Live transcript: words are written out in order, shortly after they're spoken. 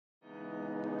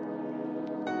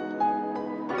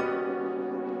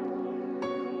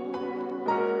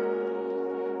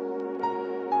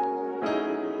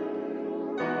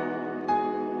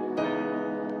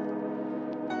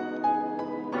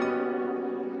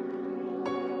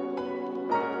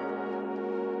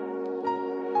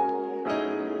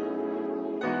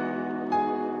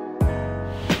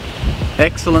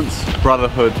Excellence,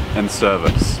 brotherhood and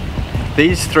service.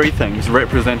 These three things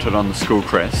represented on the school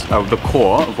crest are the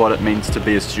core of what it means to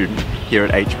be a student here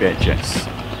at HBHS.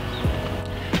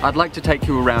 I'd like to take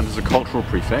you around as a cultural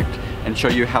prefect and show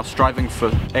you how striving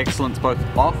for excellence both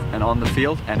off and on the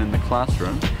field and in the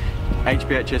classroom,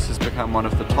 HBHS has become one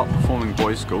of the top performing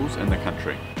boys' schools in the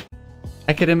country.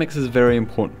 Academics is very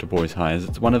important to Boys High as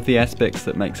it's one of the aspects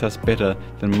that makes us better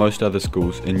than most other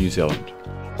schools in New Zealand.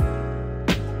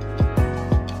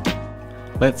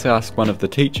 Let's ask one of the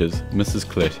teachers, Mrs.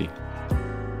 Clerty.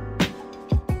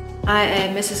 I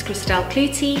am Mrs. Christelle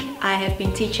Clerty. I have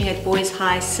been teaching at Boys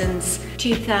High since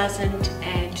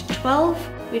 2012.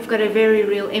 We've got a very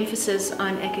real emphasis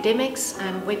on academics.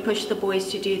 We push the boys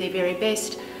to do their very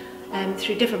best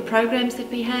through different programs that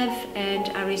we have, and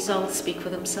our results speak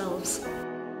for themselves.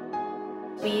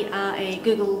 We are a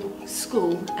Google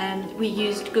school and we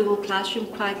used Google Classroom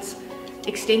quite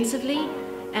extensively,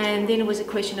 and then it was a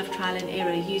question of trial and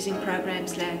error using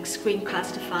programs like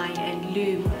Screencastify and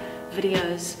Loom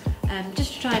videos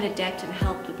just to try and adapt and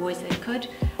help the boys that could.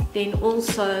 Then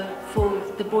also for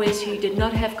the boys who did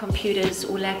not have computers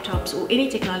or laptops or any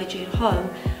technology at home,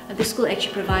 the school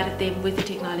actually provided them with the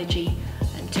technology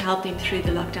to help them through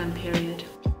the lockdown period.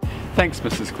 Thanks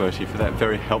Mrs. Clerty for that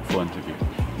very helpful interview.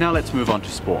 Now let's move on to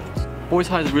sports. Boys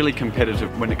High is really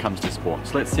competitive when it comes to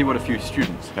sports. Let's see what a few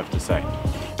students have to say.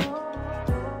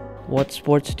 What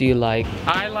sports do you like?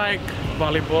 I like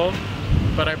volleyball,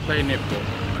 but I play netball.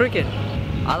 Cricket.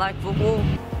 I like football.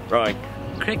 Right.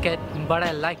 Cricket, but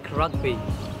I like rugby.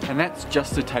 And that's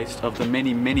just a taste of the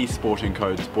many sporting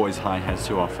codes Boys High has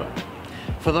to offer.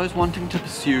 For those wanting to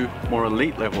pursue more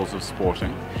elite levels of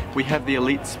sporting, we have the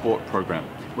Elite Sport program,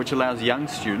 which allows young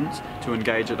students to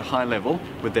engage at a high level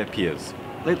with their peers.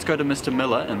 Let's go to Mr.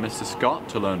 Miller and Mr. Scott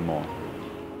to learn more.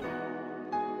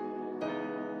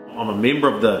 I'm a member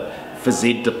of the Phys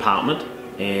Ed department,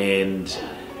 and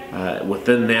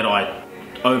within that I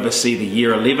oversee the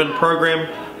Year 11 program.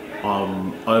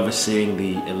 I'm overseeing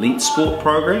the Elite Sport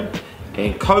program,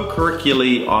 and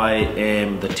co-curricularly I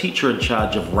am the teacher in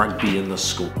charge of rugby in the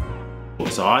school.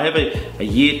 So I have a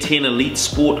Year 10 Elite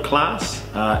Sport class,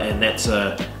 and that's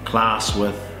a class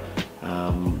with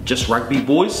just rugby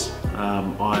boys.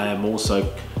 I am also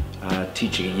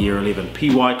teaching a Year 11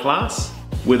 PY class.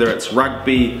 Whether it's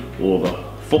rugby or the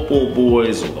football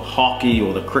boys or the hockey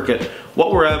or the cricket,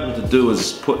 what we're able to do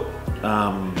is put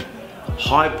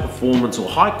high performance or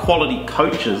high quality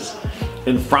coaches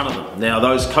in front of them. Now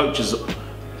those coaches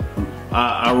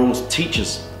are all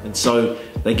teachers, and so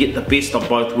they get the best of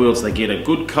both worlds. They get a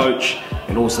good coach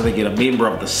and also they get a member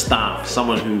of the staff,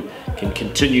 someone who can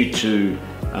continue to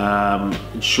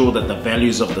ensure that the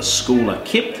values of the school are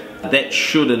kept. That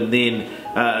should and then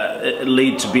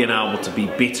lead to being able to be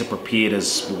better prepared as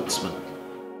sportsmen.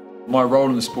 My role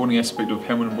in the sporting aspect of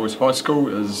Hamilton Boys High School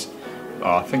is,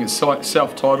 I think it's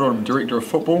self-titled. I'm Director of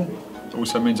Football. It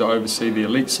also means I oversee the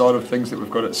elite side of things that we've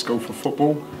got at school for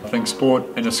football. I think sport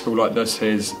in a school like this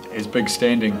has big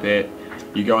standing, that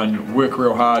you go and work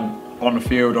real hard on the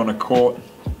field, on a court,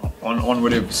 on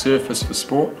whatever surface for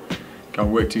sport. Go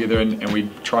and work together, and we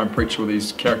try and preach all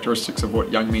these characteristics of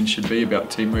what young men should be about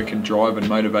teamwork and drive and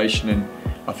motivation, and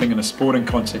I think in a sporting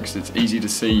context it's easy to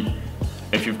see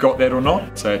if you've got that or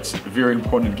not. So it's very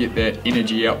important to get that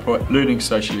energy output, learning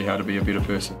socially how to be a better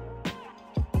person.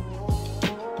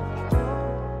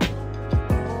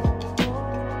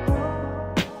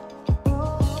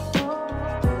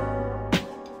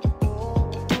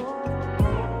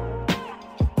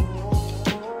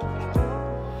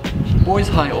 Boys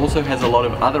High also has a lot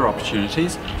of other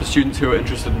opportunities for students who are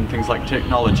interested in things like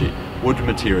technology, wood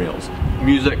materials,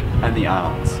 music and the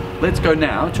arts. Let's go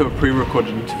now to a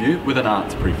pre-recorded interview with an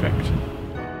arts prefect.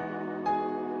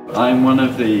 I'm one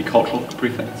of the cultural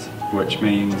prefects, which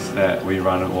means that we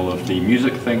run all of the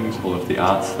music things, all of the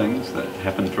arts things that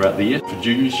happen throughout the year. For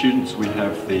junior students we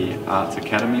have the Arts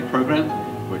Academy program,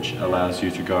 which allows you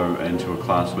to go into a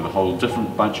class with a whole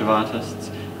different bunch of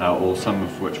artists, all some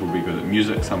of which will be good at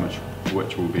music, some of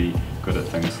which will be good at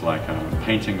things like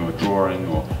painting or drawing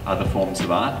or other forms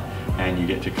of art, and you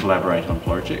get to collaborate on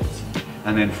projects.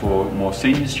 And then for more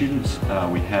senior students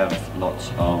we have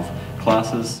lots of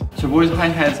classes. So Boys High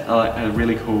has a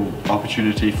really cool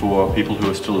opportunity for people who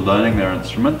are still learning their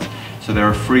instruments. So there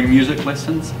are free music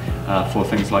lessons for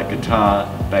things like guitar,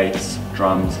 bass,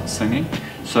 drums, singing.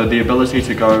 So the ability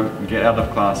to go and get out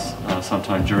of class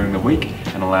sometime during the week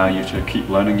and allow you to keep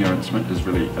learning your instrument is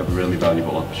really a really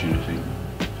valuable opportunity.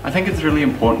 I think it's really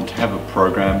important to have a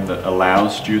program that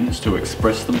allows students to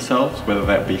express themselves, whether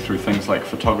that be through things like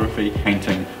photography,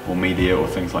 painting or media, or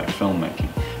things like filmmaking.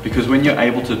 Because when you're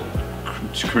able to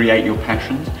to create your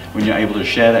passions, when you're able to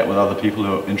share that with other people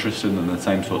who are interested in the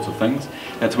same sorts of things,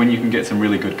 that's when you can get some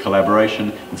really good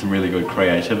collaboration and some really good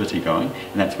creativity going,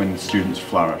 and that's when students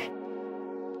flourish.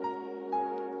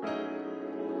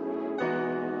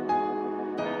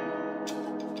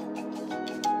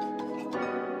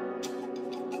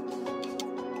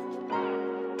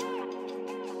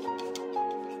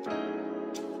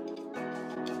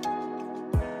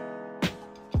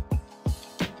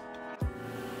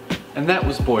 And that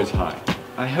was Boys High.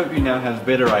 I hope you now have a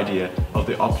better idea of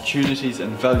the opportunities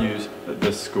and values that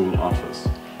this school offers.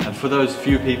 And for those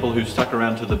few people who stuck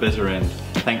around to the bitter end,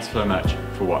 thanks so much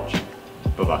for watching.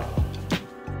 Bye-bye.